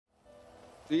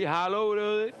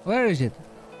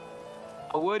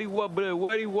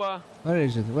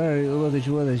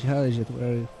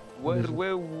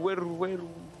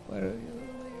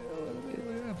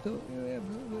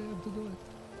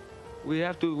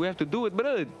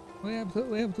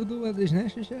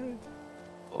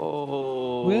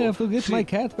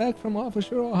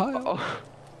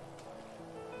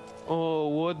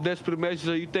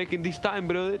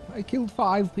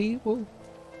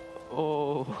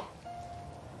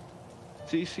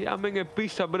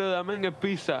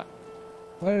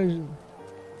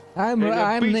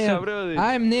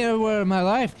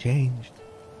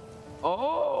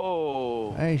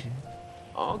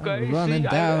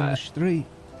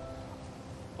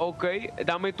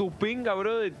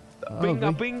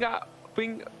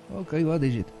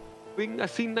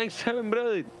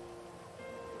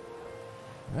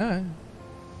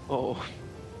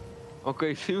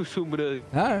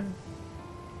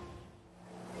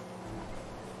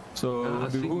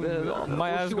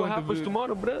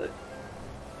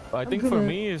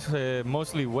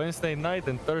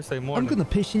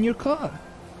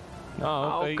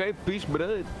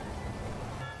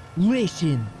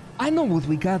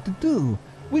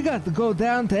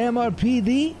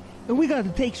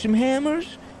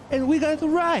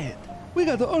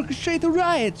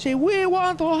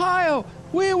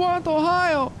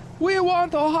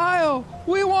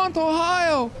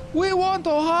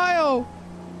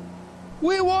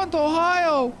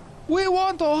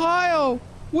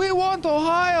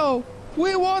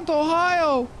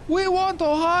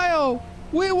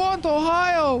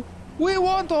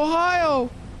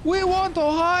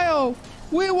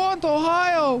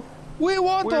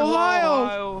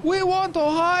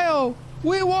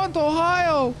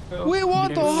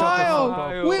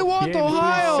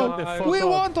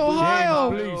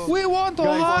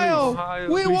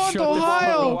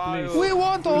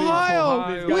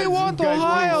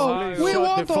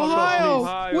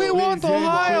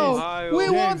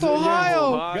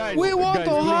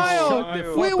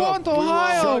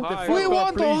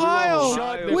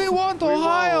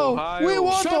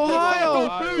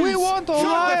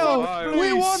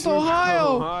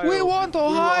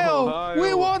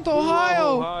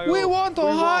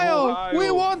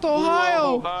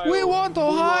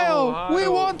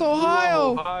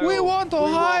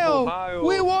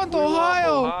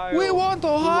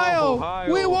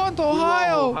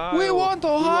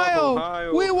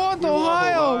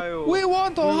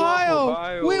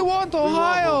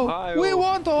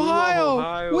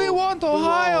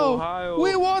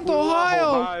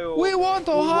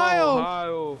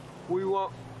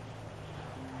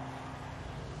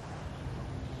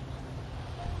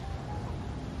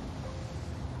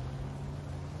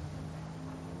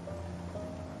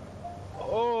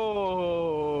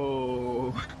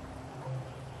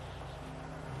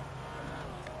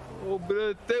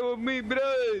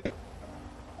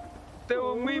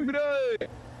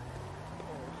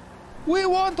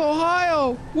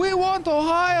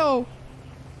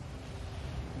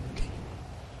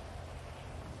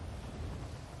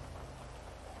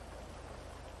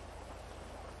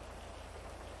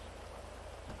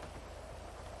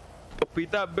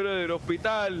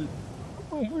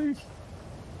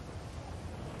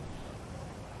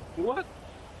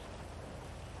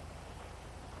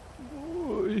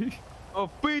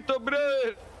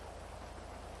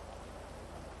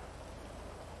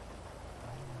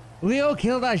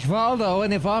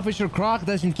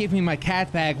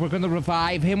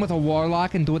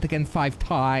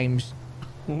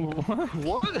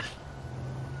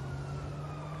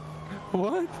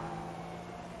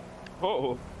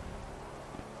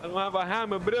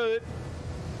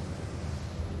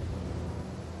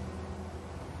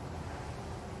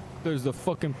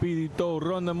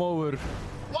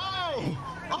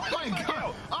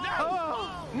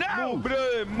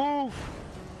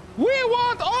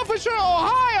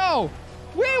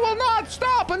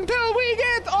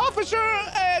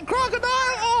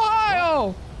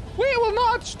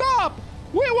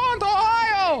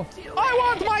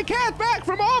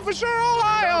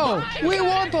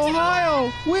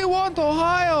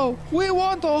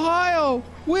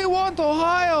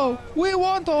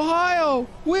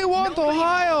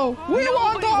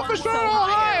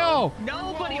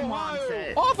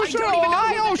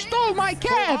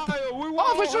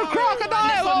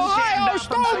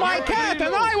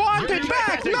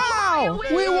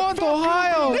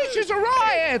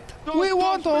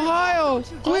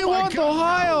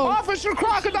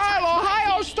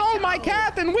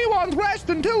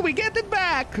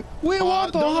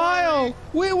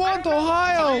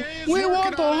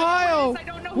Ohio. I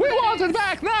don't know We who that want it is.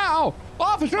 back now.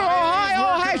 Officer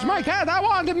Ohio has my cat. I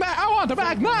want it back. I want it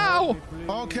back now.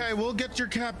 Okay, we'll get your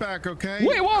cat back, okay?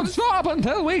 We won't stop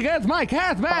until we get my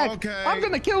cat back. Okay. I'm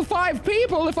gonna kill 5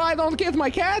 people if I don't get my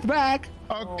cat back.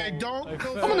 Okay, don't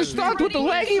go. I'm gonna start with the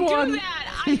leggy Do one. that.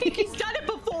 I think he's done it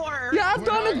before. Yeah, I've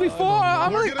done it before. I'll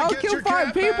get kill your 5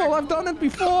 cat people. back. I've done it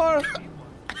before.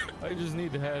 I just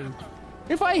need help.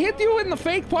 If I hit you in the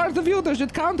fake part of you, does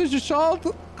it count as assault?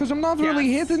 Because I'm not really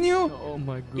Yes. hitting you. Oh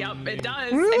my god. Yep, it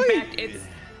does. Really? In fact,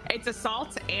 it's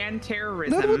assault and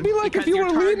terrorism. That would be like if because you you're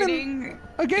were leaning targeting-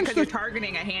 against because you're a-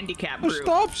 targeting a handicap A group.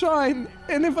 stop sign.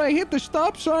 And if I hit the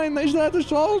stop sign, is that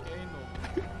assault?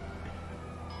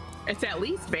 It's at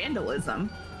least vandalism.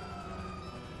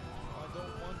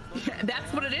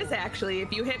 That's what it is, actually.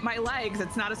 If you hit my legs,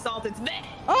 it's not assault, it's meh.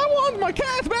 I want my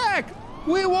cat back!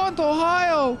 We want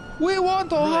Ohio! We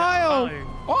want Ohio!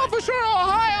 Officer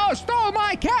Ohio stole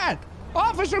my cat!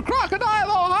 Officer Crocodile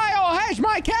Ohio has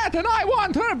my cat and I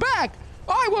want her back!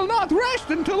 I will not rest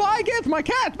until I get my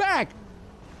cat back!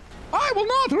 I will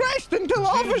not rest until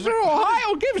Officer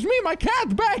Ohio gives me my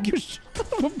cat back, you son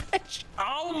of a bitch!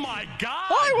 Oh my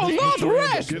god! I will not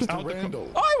rest! Mr. Randall.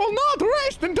 I will not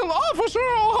rest until Officer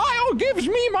Ohio gives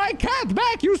me my cat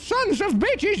back, you sons of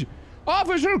bitches!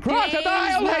 Officer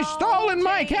Crocodile has stolen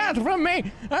my cat from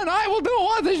me, and I will do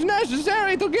what is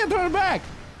necessary to get her back!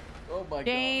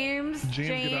 James,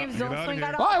 James, get out of don't swing here.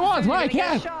 that I off. want You're my gonna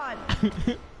get cat. shot.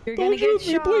 You're Don't gonna shoot get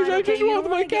me, shot. please, I okay? just You want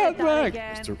don't my wanna cat get that back.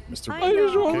 again. Mr. I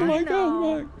just know, want my I cat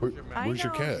know. back. Where's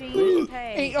your I cat? know, James.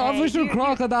 Hey, Officer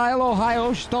Crocodile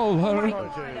Ohio stole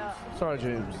her. Sorry,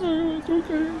 James. It's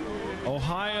okay.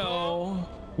 Ohio.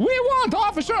 We want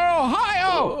Officer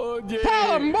Ohio!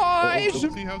 Tell him, boys!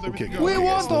 See how's everything We going?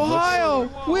 want Ohio!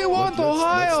 We want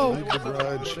Ohio!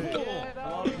 Let's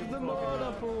leave the garage.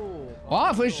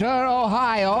 Officer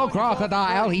Ohio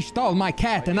Crocodile, he stole my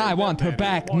cat and I want her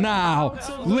back now!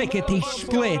 Lickety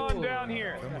split!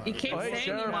 He keeps saying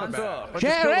he wants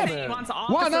Sheriff!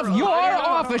 One of your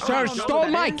officers stole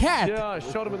my cat! Yeah, I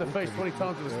shot him in the face 20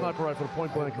 times with a sniper rifle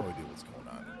point blank. No idea what's going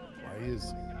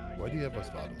on. Why do you have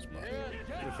Osvaldo's body?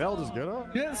 You fell, just get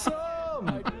up. Get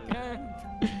some!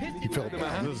 He fell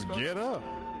down. Just get up.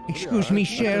 Excuse me,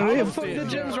 How the Sheriff. fuck did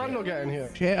James Randall get in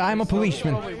here? I'm a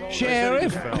policeman.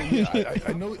 Sheriff!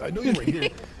 I know you were here.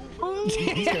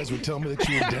 These guys were telling me that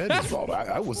you were dead, Osvaldo.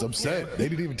 I was upset. They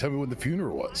didn't even tell me when the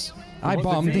funeral was. I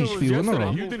bombed his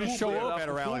funeral. You didn't show up at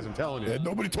a rallies, I'm telling you. Yeah,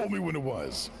 nobody told me when it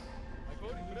was.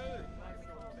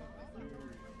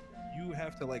 You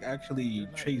have to like actually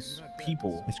chase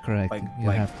people. It's correct. Like, You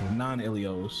have to.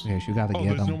 non-Ilios. Yes, you gotta Oh,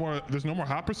 get there's them. no more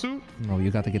hot pursuit? No, you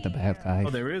gotta get the bad guys.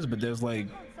 Oh, there is, but there's like,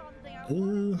 I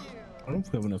don't know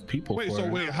if we have enough people. Wait, for so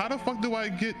it. wait, how the fuck do I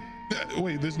get?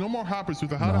 Wait, there's no more hot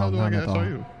pursuit. How No, the hell do I none get at all.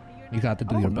 SRU? You got to I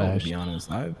do your don't know, best. to be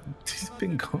honest. I've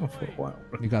been gone for a while.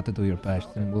 You got to do your best,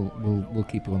 and we'll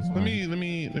keep you in Let line.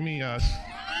 me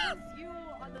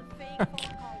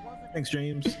Thanks,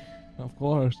 James. Of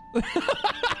course. What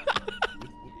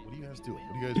are you guys doing?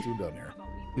 What are you guys doing down here?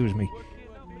 Excuse me.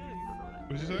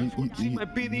 What'd you say? See my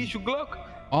PD issue Glock?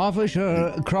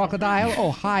 Officer Crocodile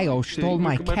Ohio stole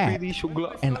my Look at cat, PD issue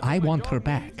Glock. and I want her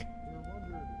back.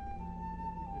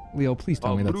 Leo, please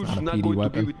tell me that's Bruce not a not PD going to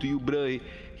weapon. give it to you, bro.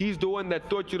 He's the one that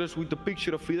tortured us with the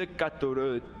picture of the cat,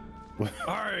 bro.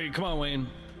 Alright, come on, Wayne.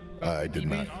 I did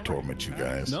not torment you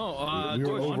guys. No, we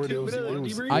were George, over it. It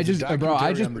was I a just, bro,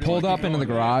 I documentary just on the pulled up into the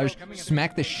documentary. garage,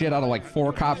 smacked the shit out of like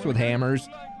 4 cops with hammers,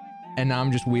 and now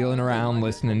I'm just wheeling around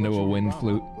listening to a wind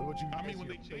flute. What about you? I mean, when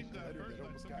they chased that, it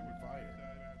almost got with fire.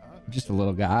 Huh? Just a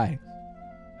little guy.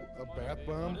 A bath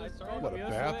bomb? What, a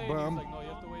bath bomb?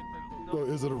 So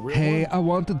is it a real Hey, one? I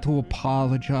wanted to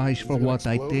apologize for gonna what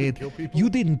I explode and did. kill people? You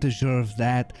didn't deserve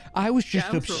that. I was just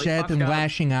Yeah, I'm really upset and fucked up.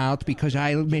 lashing out because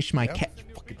I missed my Yeah, cat.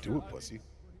 fucking do it, pussy.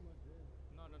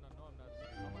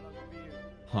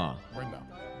 Huh. Right now.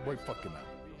 Right fucking now.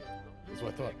 That's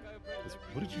what I thought.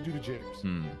 What did you do to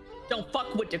James? Don't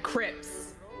fuck with the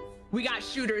Crips. We got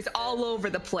shooters all over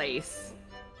the place.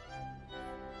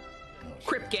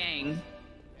 Crip gang.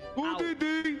 Who did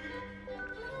they?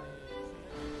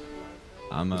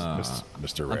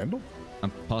 Mr. Randall?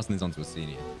 I'm passing this on to a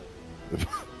senior.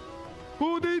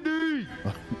 Who did they?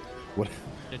 What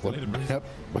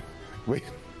happened? Wait.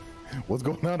 What's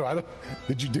going on? I don't,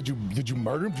 did you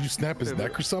murder him? Did you snap his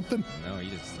neck or something? No, he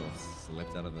just sort of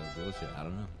slipped out of the wheelchair. I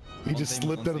don't know. He just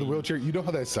slipped out of the wheelchair. You know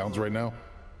how that sounds right now?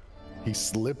 He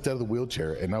slipped out of the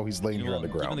wheelchair and now he's laying You here know on the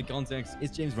what? Given ground. the context,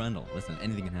 it's James Randall. Listen,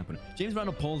 anything can happen. James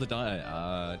Randall pulled a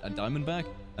Diamondback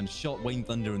and shot Wayne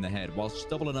Thunder in the head while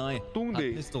Stubble and I had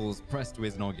Tunde. pistols pressed to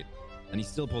his noggin. And he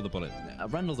still pulled the bullet.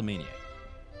 Randall's a maniac.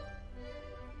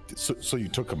 So you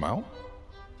took him out?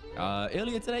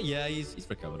 Earlier today, yeah, he's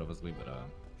recovered obviously, but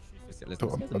this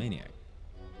guy's a maniac,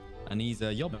 and he's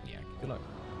a yob maniac. Good luck.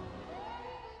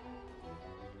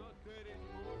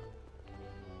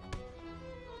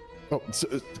 Oh,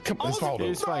 come on, Osvaldo.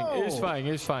 It's fine. It's fine.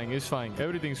 It's fine. It's fine.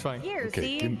 Everything's fine. Here,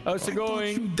 Okay, see? How's it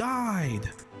going? You died.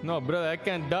 No, brother, I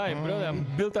can't die, brother. I'm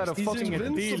built out of He's fucking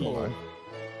invincible. steel.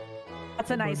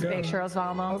 That's a nice picture, I was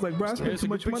Osvaldo. like, bro, I spent It's too a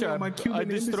much good money picture. on my Cuban I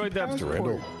destroyed that. Mr.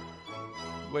 Randall.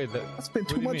 Wait, I spent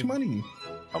too what do you much mean? money.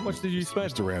 How much did you spend?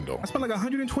 Mr. Randall. I spent like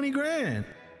 120 grand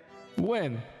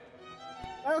When?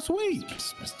 last week.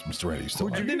 Mr. Randall, you still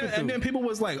Who'd you And give it then, to? people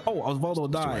was like, "Oh, Osvaldo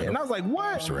died," Randall. and I was like,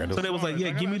 "What?" Mr. Randall. So they was like,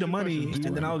 "Yeah, give me the money,"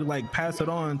 and then I would like pass it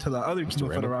on to the other Cuban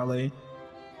Randall. Federale.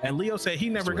 And Leo said he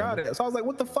never got Randall. it. So I was like,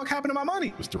 "What the fuck happened to my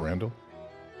money?" Mr. Randall.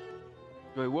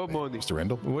 Wait, what money? Mr.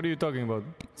 Randall. What are you talking about?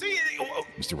 See,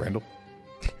 Mr. Randall.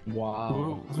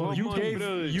 Wow. You gave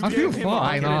I feel him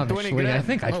fine, 120 honestly. I grand.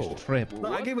 think I Oh. just tripped.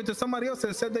 no, I gave it to somebody else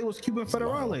that said they was Cuban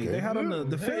Federale. okay. They had on the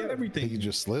fit and Think you everything.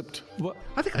 just slipped?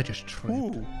 I think I just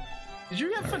tripped. Did you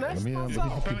get finessed? Let me help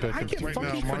you back I up. get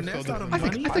fucking finessed out of I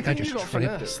money. think I You just got tripped.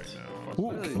 finessed.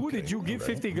 Who did you give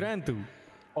 50 grand to?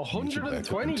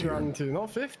 120 grand to, not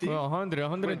 50. Well, 100,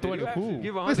 120. Who?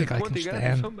 Give I think I can 120 grand to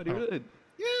stand. somebody. Good.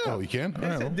 Oh, you can?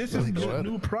 They said, this is Go the ahead.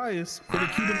 new price for the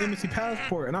Cuban embassy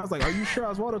passport. And I was like, "Are you sure?"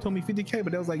 Osvaldo told me 50K,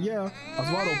 but they was like, "Yeah,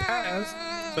 Osvaldo passed."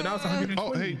 So now it's 120.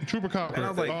 Oh, hey, Trooper Copper. And I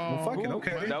was like, "Well, fuck it,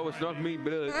 okay." That was not me,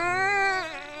 bro.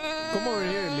 Come over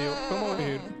here, Leo. Come over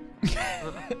here.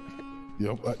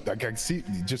 Yo, I can see.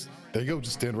 You just there you go.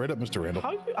 Just stand right up, Mr. Randall.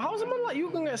 How's a man like you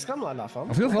gonna get scammed like that,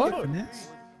 fam? I feel fine. Finesse?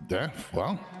 Yeah.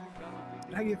 Well,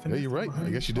 I get yeah, finesse. you're right. I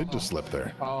guess you did just slip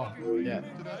there. Oh, yeah.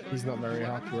 He's not very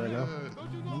happy right now.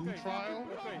 Trial?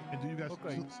 And do you guys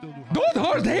still do Don't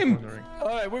hurt him! All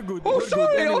right, we're good. Oh, we're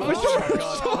sorry, good. Anyway. officer.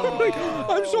 Sorry.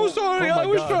 I'm so sorry. Oh my I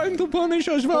was God. trying to punish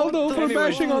Osvaldo for Anyway,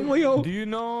 bashing on Leo. Do you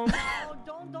know?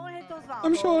 Don't hit those valves.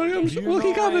 I'm sorry. I'm Do so you well, he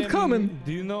know got it him? coming.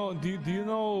 Do you know? Do you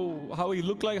know how he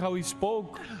looked like? How he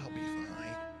spoke?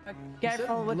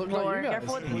 Careful with the Look like door. you guys.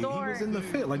 Careful with the He door. was in the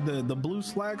fit, like the blue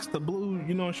slacks, the blue,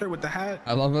 shirt with the hat.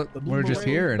 I love it. The blue We're just beret.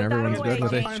 here and Put that everyone's away, good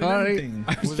with it. James. Sorry. Anything.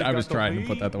 I was trying to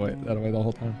put that away the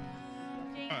whole time.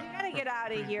 James, you gotta get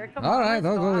out of here. Come All on, right, let's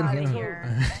I'll go in outta here.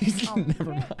 Oh, Never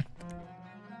mind.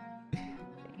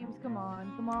 James, come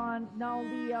on. Come on. No,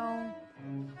 Leo.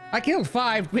 I killed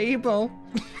 5 people.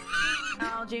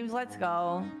 No, James, let's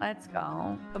go. Let's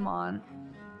go. Come on.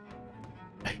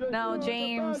 No,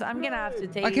 James, I'm gonna have to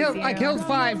take I killed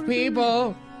 5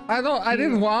 people. I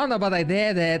didn't wanna, but I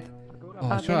did it.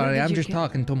 Oh, Okay, sorry. who did I'm you just kill?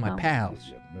 talking to my Oh.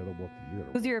 pals.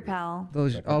 Who's your pal?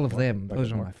 All of them.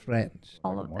 Those are my friends.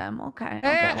 All of them. Okay.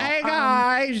 Hey, hey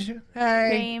guys.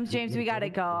 Hey. James, we gotta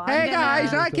go. Hey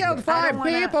guys, I killed 5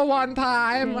 people one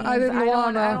time. I didn't I don't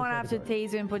wanna. want to have to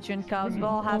tase you and put you in cuffs, but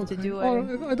I'll have to do it.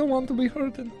 Oh, I don't want to be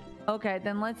hurted. Okay,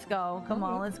 then let's go. Come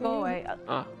on, let's go away.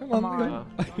 Come on.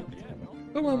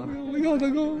 Come on, we gotta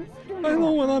go. I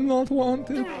know when I'm not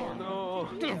wanted. No.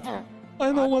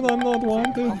 I know when I'm not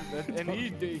wanted. And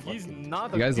he's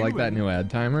not. You guys like that new ad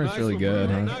timer? It's really good,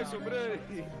 huh?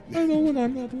 I know when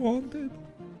I'm not wanted.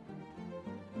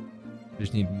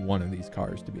 Just need one of these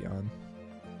cars to be on.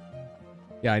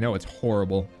 Yeah, I know it's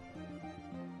horrible.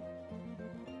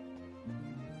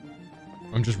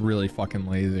 I'm just really fucking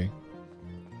lazy.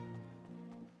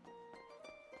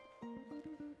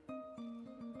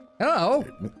 Hello.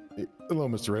 Hello,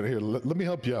 Mr. Randall. Here, let me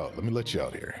help you out. Let me let you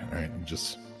out here. All right,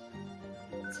 let's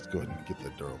go ahead and get the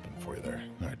door open for you there.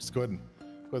 All right, just go ahead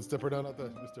and step her down out there,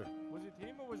 Mr. Was it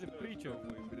him or was it Preacher?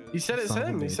 He said it's Son of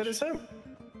a him. He bitch. said it's him.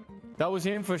 That was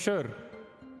him for sure.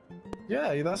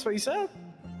 Yeah, that's what he said.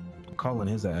 I'm calling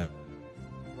his app.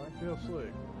 Might feel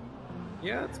slick.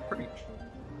 Yeah, it's pretty.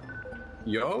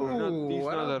 Yo, He's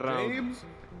what not up, around. babes?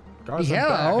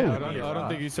 Hello. I don't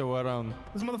think he's so around.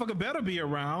 This motherfucker better be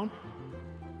around.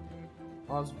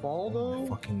 Osvaldo?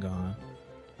 Fucking gone.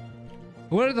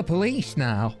 Where are the police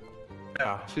now?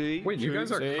 Yeah. See? Wait, you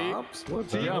guys are See? cops? What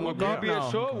the See, I'm a hell? cop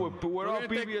now. BSO. We're all We're gonna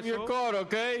take your BSO. car,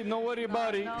 okay? Don't worry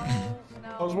about it. No.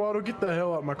 Osvaldo, get the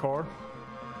hell out of my car.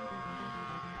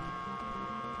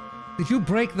 Did you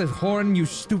break the horn, you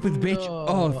stupid bitch?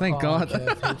 Oh, thank God.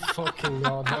 Fucking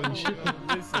God, holy shit.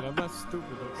 Listen, I'm not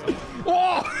stupid, okay?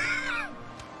 Oh!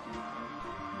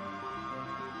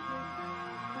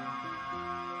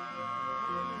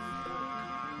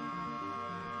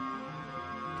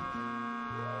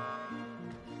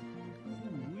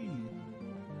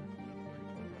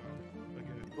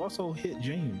 You also hit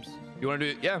James. You want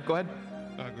to do it? Yeah, go ahead.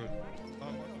 good.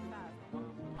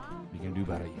 You can do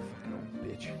better, you fucking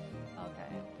bitch.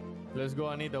 Okay. Let's go,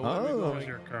 Anita. Oh. Where are we going?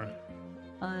 Your car.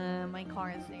 My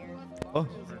car is there. Oh.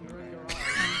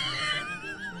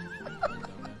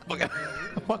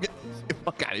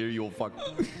 Fuck out of here, you old fuck.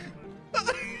 Guys,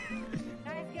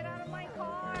 get out of my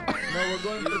car! No, we're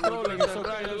going patrolling. He said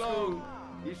ride along.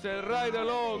 He said ride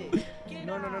along.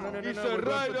 No. He said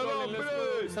ride along,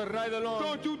 bro. He said ride along.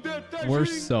 Don't you dare touch We're me.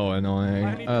 so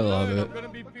annoying. I love it. I'm gonna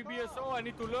be PBSO. I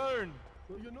need to learn.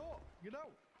 You know.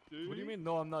 What do you mean?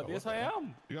 No, I'm not. Yes, I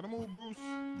am. You gotta move, Bruce.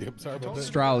 Yep, sorry about that.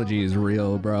 Astrology is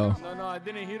real, bro. No, I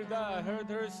didn't hear that. I heard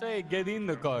her say, get in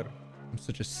the car. I'm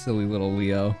such a silly little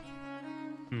Leo.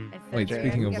 Wait, Get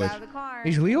speaking of out which, of the car.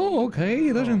 he's Leo. Okay,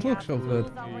 he doesn't look so good.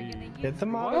 Get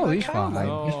them out. Oh, of the he's car, fine.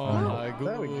 man. He's Oh fine. my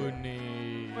There we go.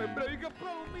 goodness. Wait, bro, you got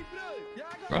problem with me,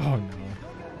 bro. Oh no.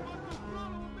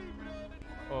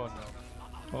 Oh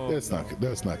no. Oh, That's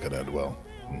not gonna end well.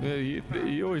 yeah,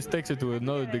 he always takes it to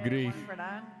another degree. For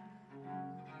that.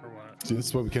 See, this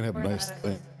is why we can't have nice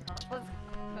things. Let's go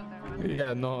there.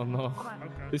 Yeah, no.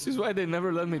 This is why they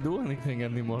never let me do anything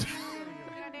anymore.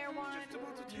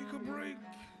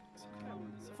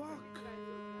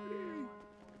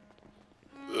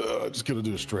 Just gonna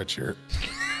do a stretch here.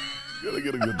 Gotta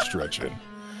get a good stretch in.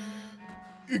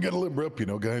 You gotta limber up, you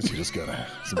know, guys. You just gotta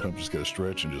sometimes just gotta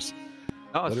stretch and just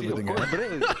let everything of course,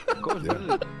 happen. bro. Of course,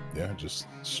 bro. Yeah, just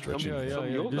stretching. Yeah.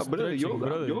 yoga, Just brother, stretching, yoga,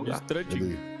 brother. yoga. Just stretching.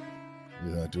 Really,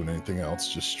 you're not doing anything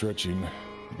else, just stretching.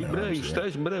 You know, Bro, you just,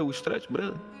 stretch, bro. We stretch,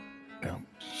 bro. yeah,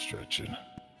 just stretching.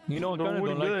 You know, I No kind of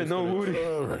worry, don't like bro. this. No stretch. worry.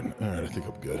 All right. I think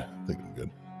I'm good.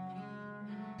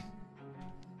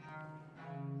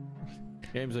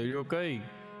 James, are you okay?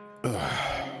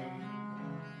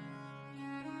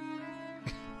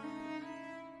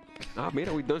 Nah,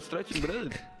 mira, we done stretching, bro. Yeah,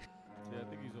 I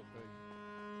think he's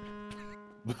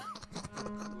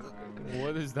okay.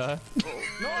 What is that?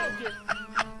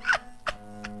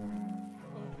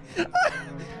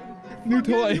 New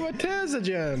toy. You a Tezza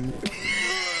gem.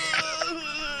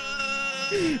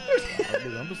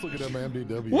 I'm just looking at my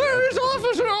MDW. Where is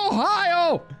Officer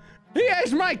Ohio? He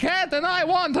has my cat and I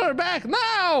want her back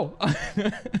now! Start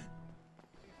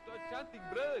chanting,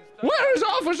 bro. Where is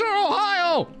Officer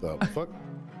Ohio? The fuck?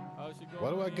 How's she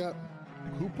Why going? do I got?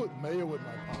 Who put mayo in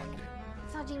my pocket?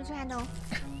 So James Randall.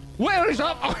 Where is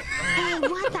up?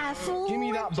 What the fool? Give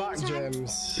me that back,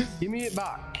 James. Give me it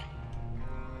back.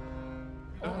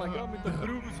 Oh my god, Mr.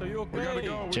 Bruce, are you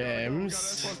okay?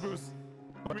 James.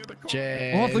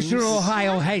 Officer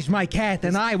Ohio has my cat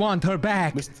and I want her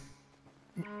back.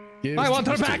 I want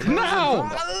her back now!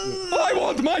 I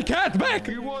want my cat back!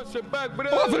 He wants it back, bro.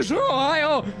 Officer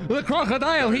Ohio, the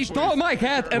crocodile, he stole my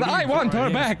cat and I want her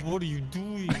back! What are you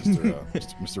doing?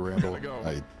 Mr. Randall,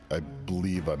 I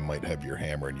believe I might have your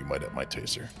hammer and you might have my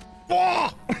taser.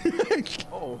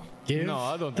 Give No,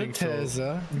 I don't think so. the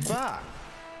Tezza back.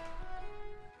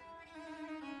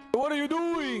 What are you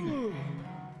doing?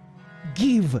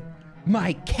 Give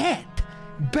my cat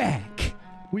back!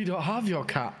 We don't have your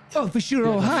cat. Officer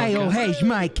Ohio has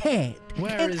my cat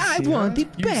Where and is I he, want huh? it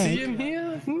You back! see him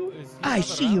here? I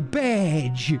see a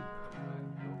badge!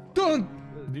 Don't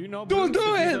Do you know Don't Bruce,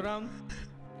 do if he's it! around?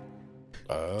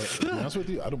 To be honest with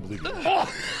you, I don't believe it.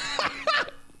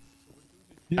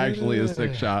 Actually, a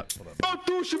sick shot. Don't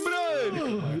touch him,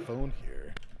 bro. My phone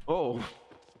here. Oh.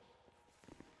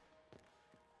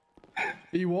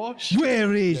 He washed?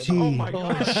 Where is he? Oh my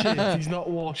god, shit. He's not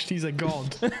washed. He's a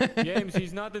god. James,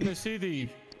 he's not in the city.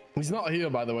 He's not here,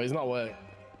 by the way. He's not away.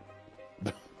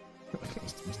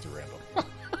 Mr. Randall.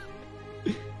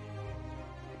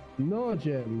 No,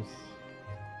 James.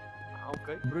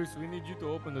 Okay. Bruce, we need you to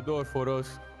open the door for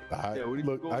us. Yeah, we need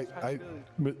to Look, go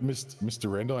Mr.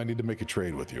 Randall, I need to make a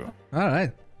trade with you.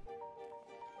 Alright,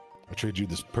 I trade you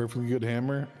this perfectly good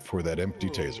hammer for that empty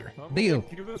taser. deal.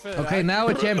 Okay, now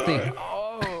it's empty.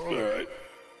 All right.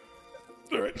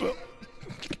 Well,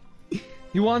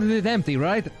 You wanted it empty,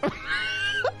 right?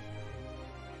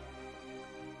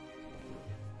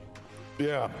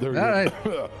 yeah. There we All go.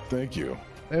 right. Thank you.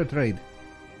 Fair trade.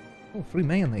 Oh, free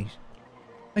mayonnaise.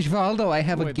 Osvaldo, I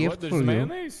have a Wait, gift what? There's for you.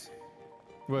 mayonnaise?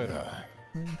 Where?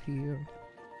 Right here.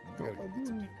 I gotta get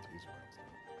some taser.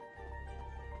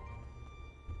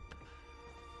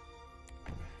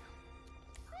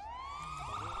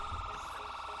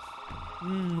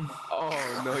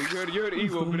 Oh no, you're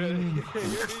evil, bro. You're evil,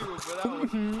 bro. That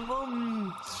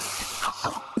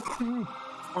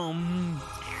one.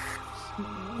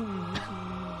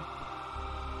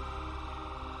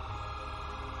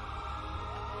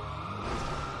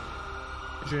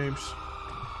 James.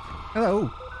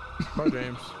 Hello. Bye,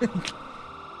 James.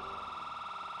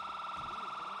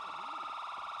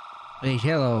 Hey,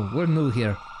 hello. We're new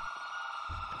here.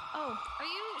 Oh, are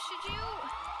you?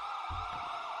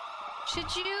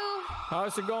 Should you?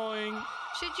 How's it going?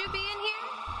 Should you be in here?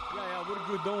 Yeah, we're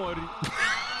good. Don't worry.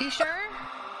 You sure?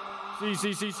 See, we're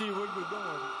good. Don't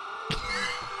worry.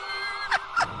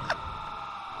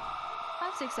 I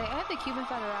have to say, I have the Cuban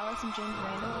Federalis and James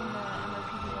Randal in the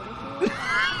Mrpd motor pool. Should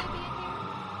I be in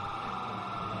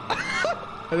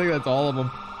here? I think that's all of them.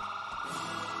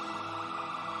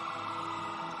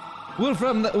 We're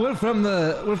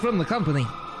from the company.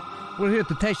 We're here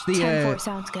to test the 10-4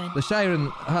 sounds good. the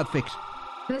siren hotfix.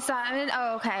 The siren?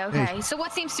 Oh, okay. Yes. So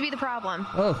what seems to be the problem?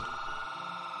 Oh.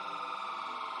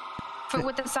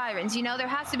 With the sirens, you know, there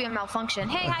has to be a malfunction.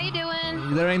 Hey, how you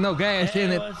doing? There ain't no gas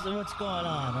in it. What's going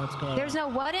on? What's going on? There's no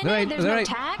what in it? There's no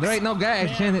tax? There ain't no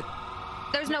gas in it.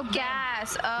 There's no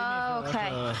gas. Oh,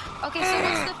 okay. Okay, so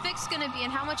what's the fix gonna be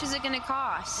and how much is it gonna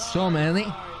cost? So many.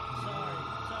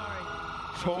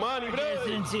 So many, bro. I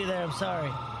didn't see you there. I'm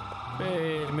sorry.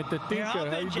 Hey, Mr. Tinker,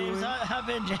 how you doing? Hop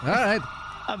in, James. All right.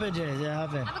 Hop in, James. Yeah,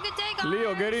 hop in. Have a good day, guys.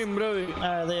 Leo, get in, brother. All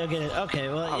right, Leo, get it. Okay,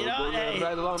 well, you know, hey,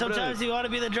 sometimes you want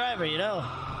to be the driver, you know.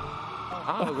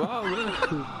 Oh, wow.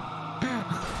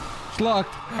 It's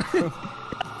locked.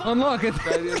 Unlock it.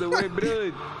 Try the other way,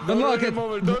 bro. Unlock it.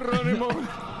 Don't run him over.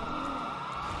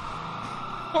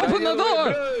 Open the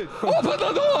door. Open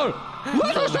the door.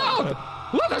 Let us out.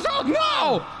 Let us out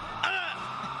now.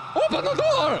 Open the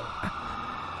door.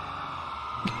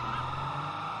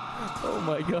 Oh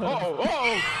my god.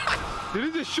 Oh. Did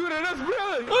he just shoot at us, bro?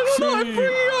 I don't know. I'm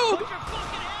freaking out.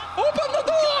 Open the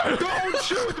door. Don't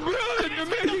shoot, bro. You're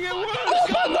making it worse.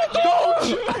 Open the door. Don't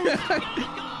shoot.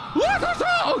 Let us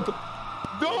out.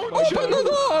 Don't Open shoot. the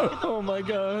door. Oh my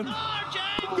god.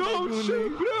 Don't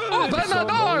shoot, bro. Open the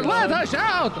door. Let us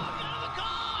out.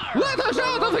 Let us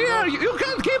out of here. You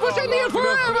can't keep us in here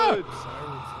forever.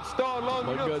 Stall long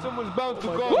enough. Someone's bound to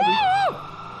go. Woo!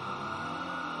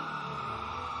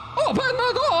 Open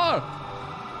the door.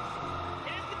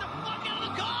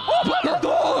 Open the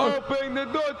door! Open the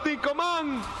door, Tinker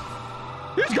Man!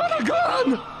 He's got a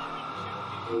gun!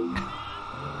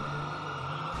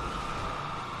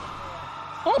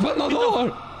 Open the door!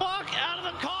 Fuck out of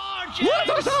the car, James! Let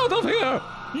us out of here!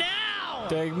 Now!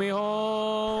 Take me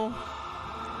home.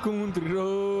 Country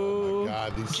road.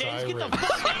 God, these James, sirens. get the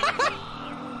fuck out!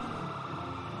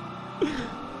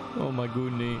 Oh my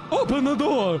goodness. Open the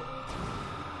door!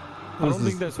 I don't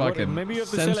think that's fucking working. Maybe you have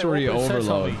to sensory say like, open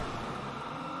overload. sesame.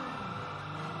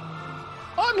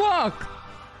 Unlock!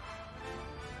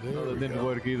 No, that didn't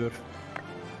work either.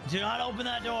 Do not open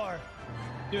that door.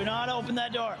 Do not open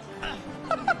that door.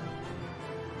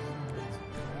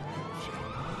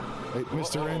 Hey,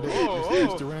 Mr. Randall.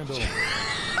 Mr. Randall.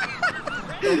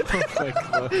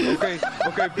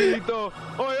 Okay, Pilito.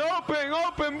 Oye,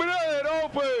 open, brother,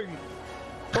 open.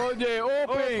 Oye,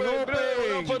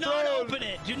 open. Do not open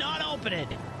it. Do not open it.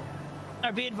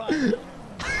 Or be advised.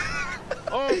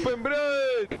 Open,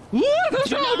 brother. Let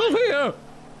us out of here!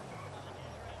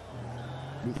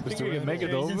 Mr. Randall. Make it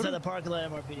He's over. inside the parking lot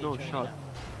Mrpd. No shot.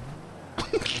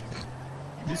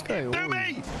 This guy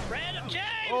always. Random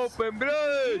James! Open,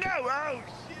 brother.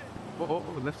 No, oh,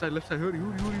 left side, hurry.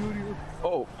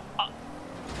 Oh.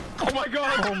 Oh my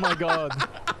god. Oh my god.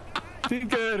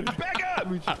 Tinker. Back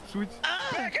up. Switch.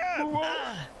 Back up.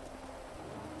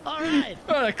 All right.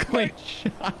 What a clean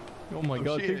shot. Oh my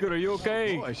god, Tinker, are you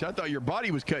okay? Gosh, I thought your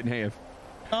body was cut in half.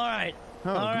 All right. Oh,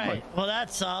 All good. right. Well,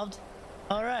 that's solved.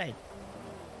 All right.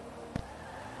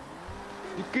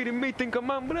 You kidding me, Tinker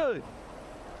Man, brother?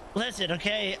 Listen,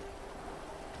 okay.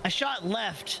 I shot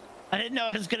left. I didn't know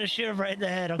I was gonna shoot him right in the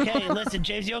head. Okay, listen,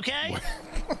 James, you okay?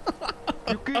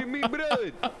 You kidding me,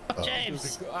 brother?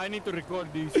 James. I need to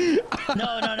record this.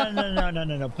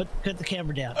 No. Put the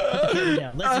camera down. Put the camera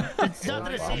down. Listen, it's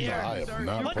nothing to see here. I am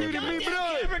not Put the putting goddamn it.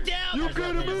 camera down. You There's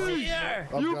nothing kidding to me? see here.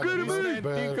 You kidding me?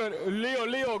 Tinker,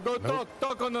 Leo, go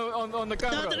talk on the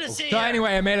camera. Nothing to see So here.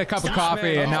 anyway, I made a cup of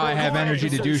coffee and now I have energy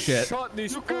to do shit. Shot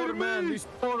this poor man, this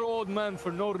poor old man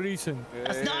for no reason.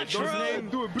 That's not true.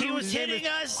 He was hitting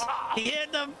us. He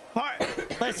hit the part.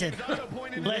 Listen.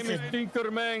 Listen.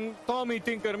 Tinkerman, Tommy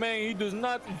Tinkerman, he does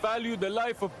not value the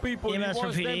life of people. He wants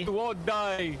them to all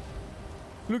die.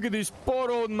 Look at this poor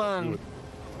old man.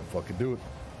 Fucking do it.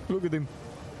 Look at him.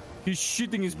 He's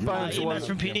shitting his pants.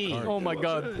 Mrpd. Oh my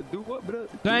god. Do what, brother?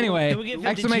 So anyway,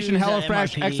 exclamation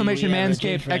HelloFresh, exclamation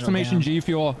Manscaped, exclamation G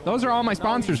Fuel. Those are all my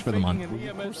sponsors for the month.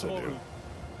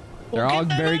 They're all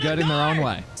very good in their own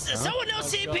way. Someone know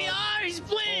CPR. He's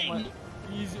bleeding.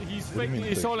 He's faking.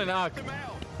 It's all an act.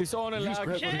 It's all an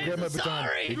act.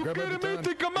 Sorry. You kidding me,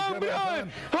 Tinker Man, brother?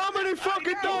 How many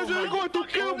fucking times are you going to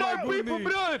kill my people,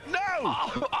 brother? No!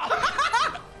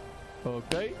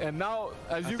 Okay, and now,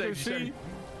 as you can see,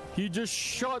 He just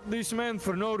shot this man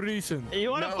for no reason.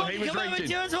 You want to fucking come in with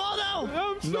you, Osvaldo?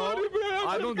 I'm sorry, man.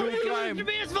 I don't do crime.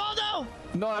 Osvaldo?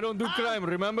 No, I don't do crime,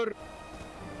 remember?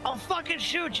 I'll fucking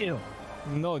shoot you.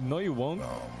 No, you won't.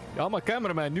 I'm a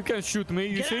cameraman. You can't shoot me.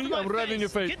 You see? I'm right in your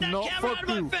face. Get that no, camera fuck out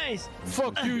of you. my face.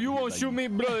 Fuck you. You won't shoot me,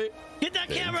 brother. Get that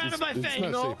camera out of my face.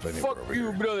 No, fuck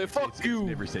you, brother. Fuck you. It's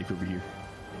never safe over here.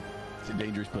 It's a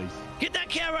dangerous place. Get that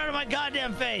camera out of my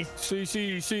goddamn face.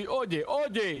 See.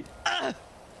 Oye.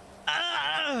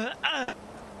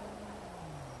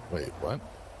 Wait, what?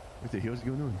 What the hell's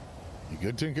going on? You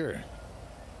good, Tinker?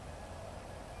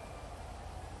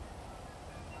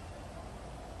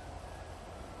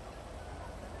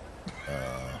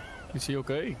 Is he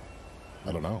okay?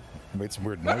 I don't know. He made some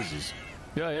weird noises.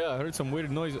 Yeah, I heard some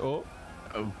weird noise. Oh.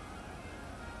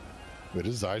 Wait,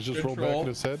 his eyes just rolled back in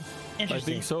his head? I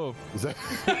think so. Is that?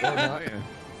 Or not?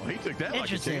 Well, he took that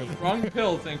like a champ. Wrong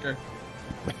pill, Tinker.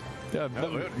 Yeah,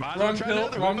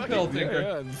 Wrong pill,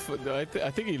 Tinker. Yeah,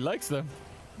 I think he likes them.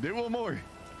 Do one more.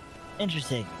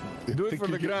 Interesting. Do it for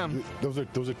the gram. Those are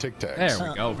Tic Tacs. There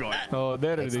we go. Oh,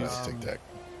 there it is. That's Tic Tac.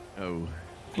 Oh.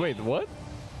 Wait, what?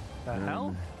 The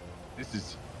hell?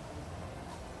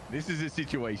 This is a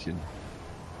situation.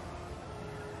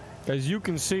 As you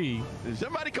can see,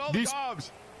 somebody call the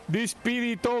cops. This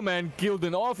PD tow man killed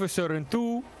an officer and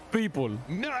 2 people.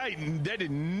 No, that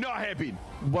did not happen.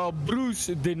 While Bruce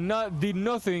did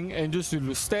nothing and just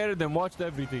stared and watched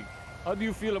everything. How do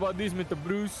you feel about this, Mr.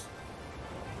 Bruce?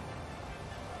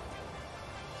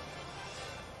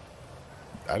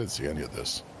 I didn't see any of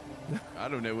this. I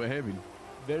don't know what happened.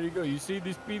 There you go. You see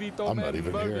this PD tow man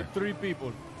murdered 3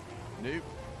 people. Nope.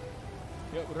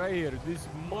 Yep, right here. This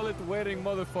mullet-wearing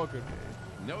motherfucker.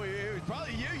 No, it was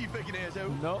probably you fucking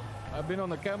asshole. No, I've been on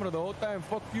the camera the whole time.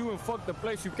 Fuck you and fuck the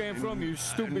place you came from, you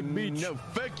stupid bitch. No,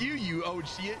 fuck you, you old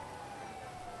shit.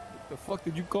 What the fuck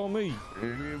did you call me?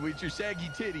 With your saggy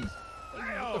titties.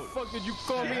 What the fuck did you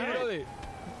call me, brother?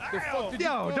 The fuck did you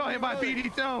call don't me, hit my brother? BD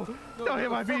toe. No, Don't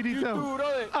hit my fuck BD you toe. too,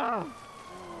 brother.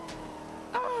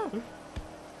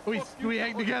 We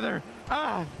hang together.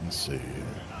 Let's see.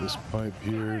 This pipe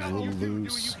here is a little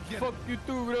loose. Fuck you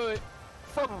too, brother.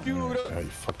 Fuck you, brother. You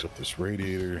fucked up this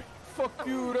radiator. Fuck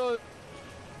you, brother.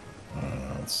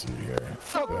 Let's see here.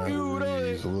 Fuck you, brother.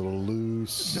 Battery's a little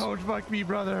loose. Don't fuck me,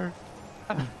 brother.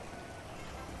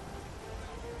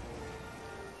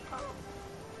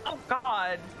 Oh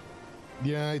God.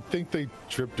 Yeah, I think they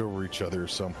tripped over each other or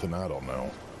something. I don't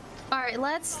know. All right,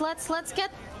 let's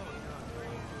get.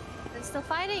 It's still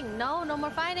fighting. No more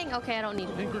fighting. Okay, I don't need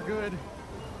to. I think we're good.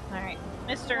 All right,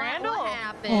 Mr. Randall. What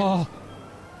happened? Oh,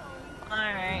 All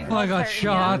right. I got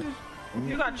shot.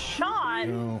 You got shot.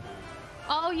 No.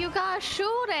 Oh, you got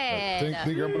shooted. Think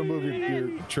I'm gonna move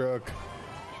your truck.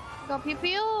 Got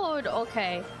pew-pewed.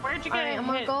 Okay. Where'd you All get right, I'm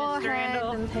gonna hit, go Mr. ahead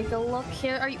Randall? and take a look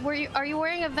here. Are you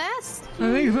wearing a vest?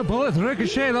 I think the bullet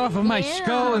ricocheted off of my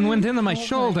skull and went into my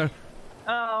shoulder.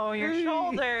 Oh, your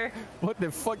shoulder. What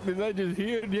the fuck did I just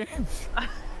hear, James?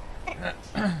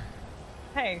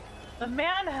 Hey, the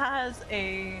man has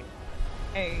a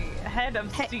head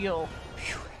of steel.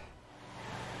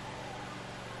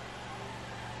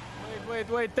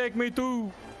 Wait, take me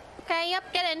too. Okay,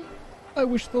 yep, get in. I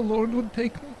wish the Lord would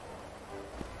take me.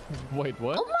 Wait,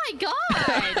 what? Oh my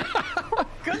God!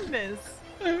 Goodness.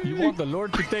 You want the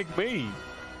Lord to take me?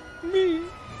 Me.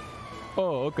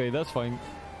 Oh, okay, that's fine.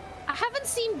 I haven't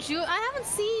seen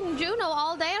Juno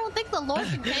all day. I don't think the Lord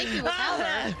can take you without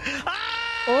her.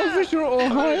 Officer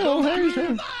Ohio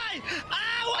Hazer.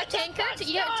 Tinker,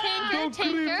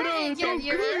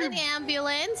 you're in an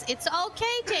ambulance. It's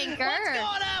okay, Tinker. What's going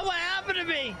on? What happened to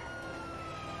me?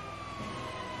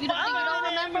 You don't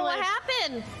remember what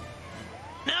happened?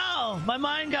 No, my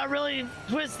mind got really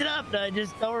twisted up and I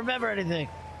just don't remember anything.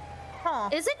 Huh.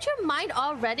 Isn't your mind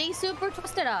already super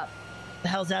twisted up? The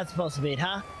hell's that supposed to mean,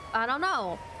 huh? I don't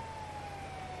know.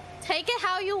 Take it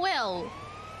how you will.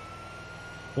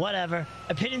 Whatever.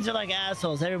 Opinions are like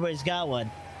assholes. Everybody's got one.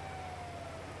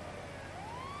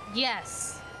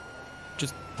 Yes.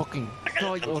 Just fucking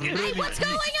die already. Hey, what's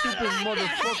going on Stupid back there?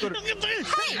 motherfucker.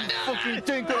 Hey! Fucking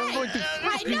Tinker, I'm going to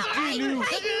fucking kill you.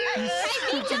 You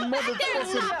stupid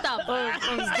motherfucker.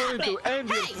 I'm going to end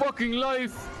your fucking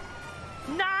life.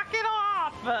 Knock it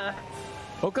off.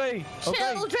 Okay.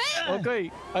 Children.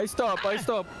 Okay. I stop.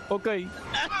 Okay.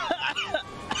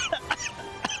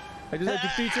 I just had to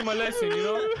teach him a lesson, you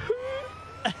know?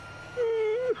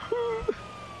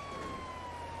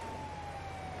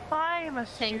 I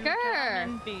must Tinker.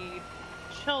 Indeed.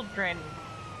 Children.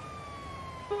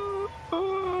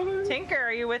 Tinker,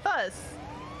 are you with us?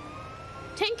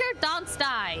 Tinker, don't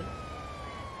die.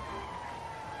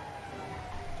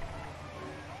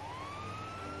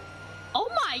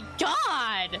 my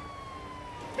god!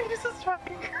 This is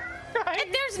fucking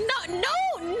crying. There's no.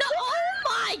 Oh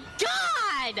my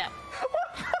god!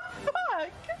 What the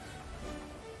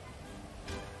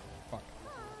fuck?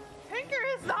 Tinker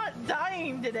is not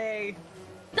dying today.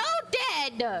 No,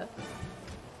 dead.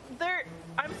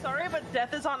 I'm sorry, but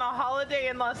death is on a holiday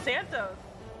in Los Santos.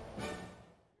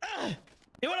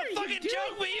 You wanna fucking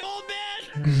joke me, you old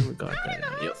man? We got that.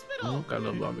 Yep. Oh, got a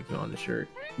little barbecue on the shirt.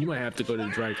 You might have to go to the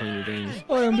dry cleaner, James.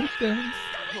 I understand.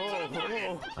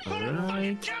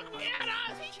 Alright.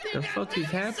 The fuck is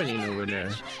happening over there?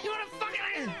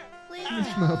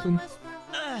 It's nothing.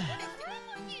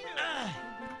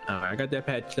 Alright, I got that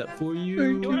patched up for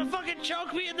you. You wanna fucking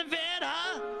choke me in the van,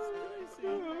 huh?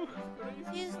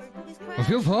 I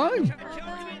feel fine.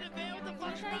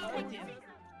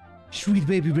 Sweet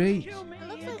baby Ray.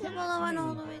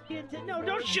 No,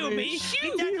 don't shoot me.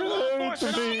 Shoot. That's a law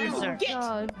enforcement officer.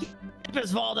 Get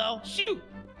Osvaldo. Shoot.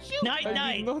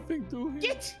 Night. Nothing to him.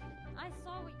 Get. I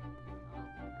saw what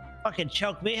Fucking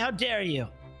choke me. How dare you?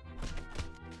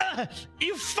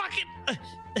 You fucking.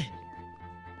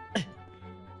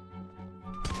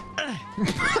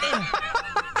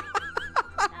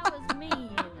 That was mean.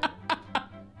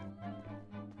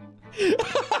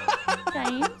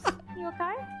 James, you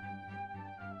okay?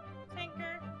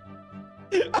 Tinker.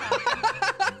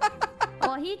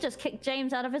 Well, he just kicked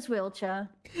James out of his wheelchair.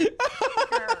 Did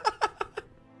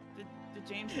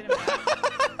James hit him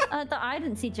back? I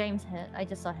didn't see James hit. I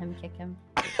just saw him kick him.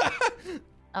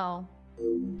 Oh.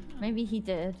 Maybe he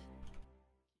did.